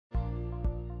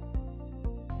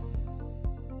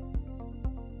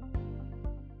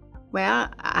Well,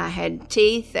 I had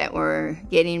teeth that were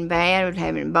getting bad, with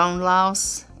having bone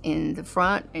loss in the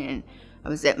front, and I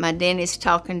was at my dentist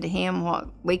talking to him what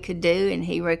we could do, and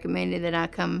he recommended that I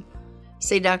come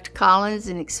see Dr. Collins,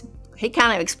 and he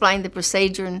kind of explained the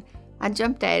procedure, and I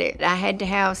jumped at it. I had to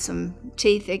have some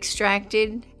teeth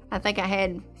extracted. I think I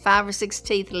had 5 or 6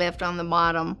 teeth left on the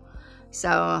bottom,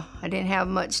 so I didn't have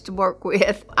much to work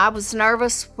with. I was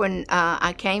nervous when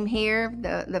I came here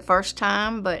the first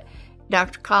time, but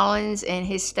Dr. Collins and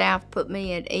his staff put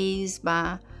me at ease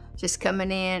by just coming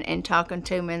in and talking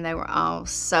to me, and they were all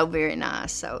so very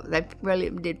nice. So they really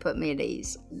did put me at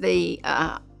ease. The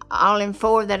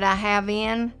all-in-4 that I have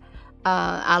in,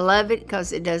 I love it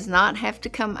because it does not have to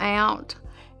come out.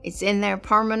 It's in there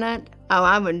permanent. Oh,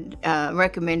 I would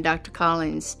recommend Dr.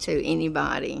 Collins to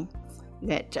anybody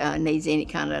that needs any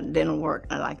kind of dental work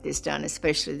like this done,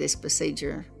 especially this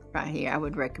procedure right here. I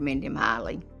would recommend him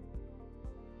highly.